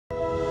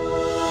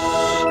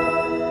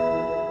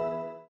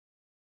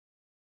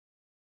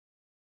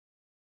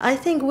I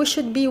think we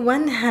should be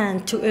one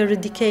hand to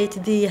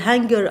eradicate the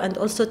hunger and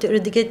also to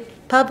eradicate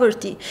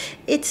poverty.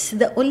 It's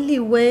the only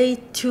way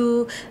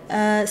to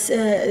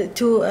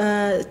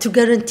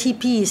guarantee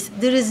peace.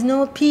 There is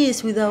no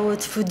peace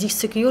without food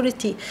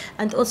security,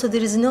 and also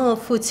there is no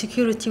food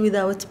security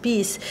without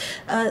peace.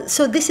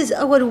 So this is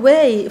our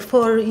way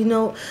for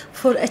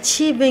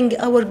achieving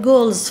our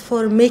goals,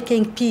 for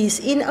making peace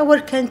in our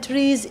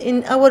countries,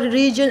 in our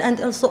region, and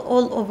also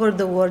all over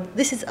the world.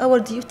 This is our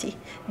duty.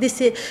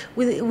 This is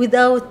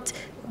without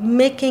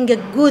making a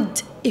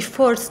good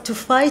effort to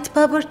fight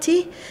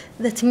poverty,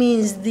 that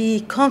means the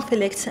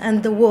conflicts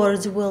and the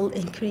wars will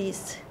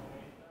increase.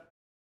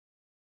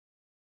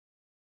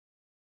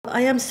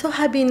 I am so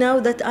happy now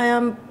that I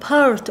am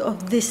part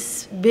of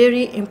this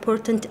very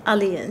important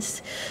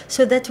alliance.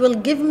 So that will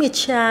give me a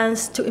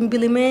chance to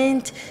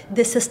implement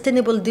the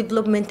Sustainable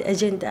Development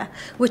Agenda,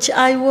 which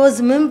I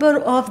was member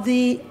of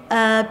the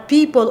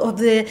people of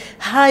the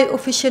High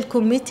Official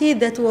Committee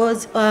that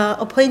was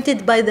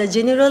appointed by the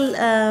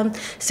General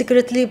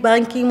Secretary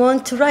Ban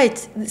Ki-moon to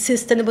write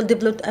Sustainable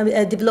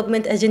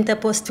Development Agenda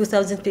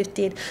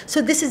post-2015.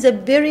 So this is a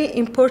very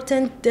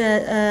important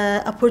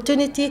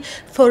opportunity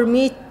for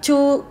me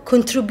to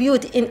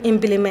contribute in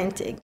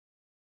implementing.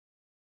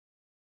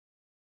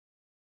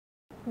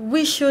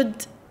 We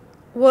should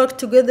work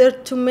together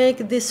to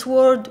make this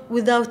world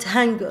without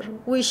hunger.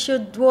 We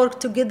should work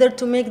together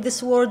to make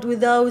this world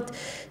without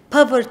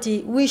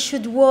poverty. We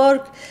should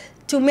work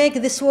to make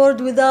this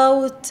world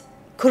without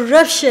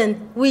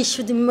corruption. We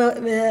should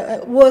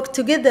work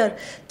together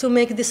to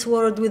make this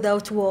world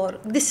without war.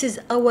 This is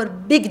our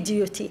big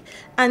duty.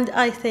 And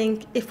I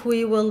think if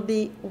we will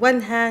be one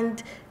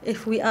hand,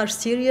 if we are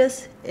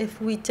serious, if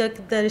we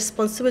take the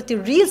responsibility,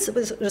 real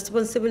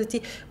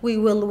responsibility, we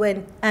will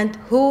win. And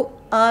who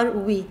are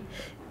we?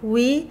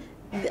 We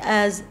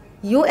as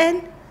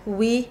UN,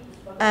 we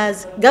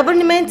as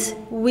governments,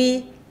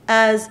 we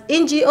as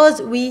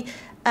NGOs, we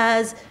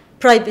as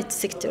private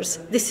sectors.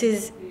 This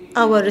is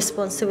our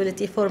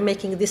responsibility for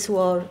making this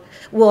world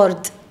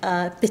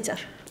better.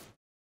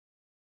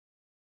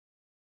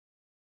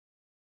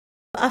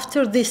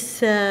 After this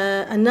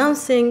the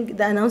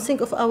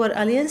announcing of our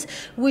alliance,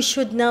 we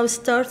should now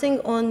start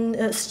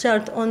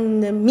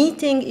on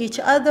meeting each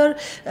other,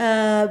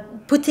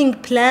 putting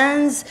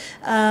plans,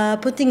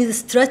 putting the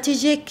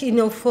strategic,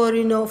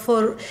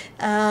 for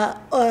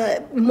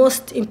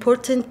most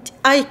important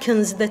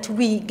icons that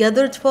we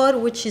gathered for,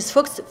 which is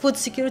food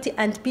security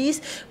and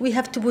peace. We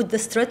have to put the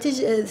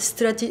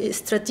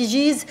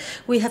strategies,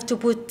 we have to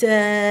put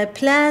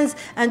plans,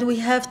 and we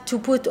have to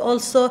put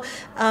also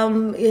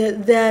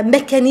the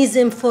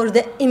mechanism for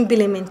the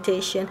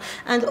implementation.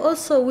 And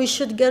also we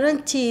should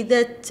guarantee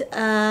that,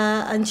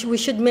 and we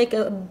should make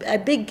a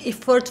big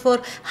effort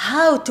for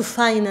how to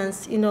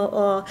finance,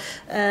 our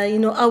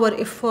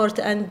effort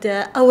and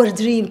our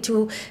dream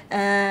to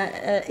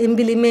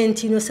implement,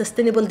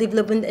 Sustainable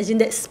Development Agenda,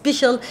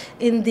 especially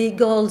in the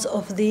goals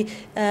of the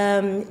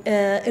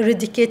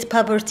eradicate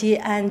poverty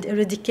and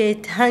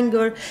eradicate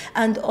hunger,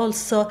 and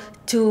also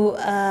to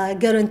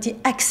guarantee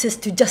access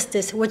to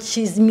justice, which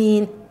is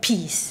mean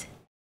peace.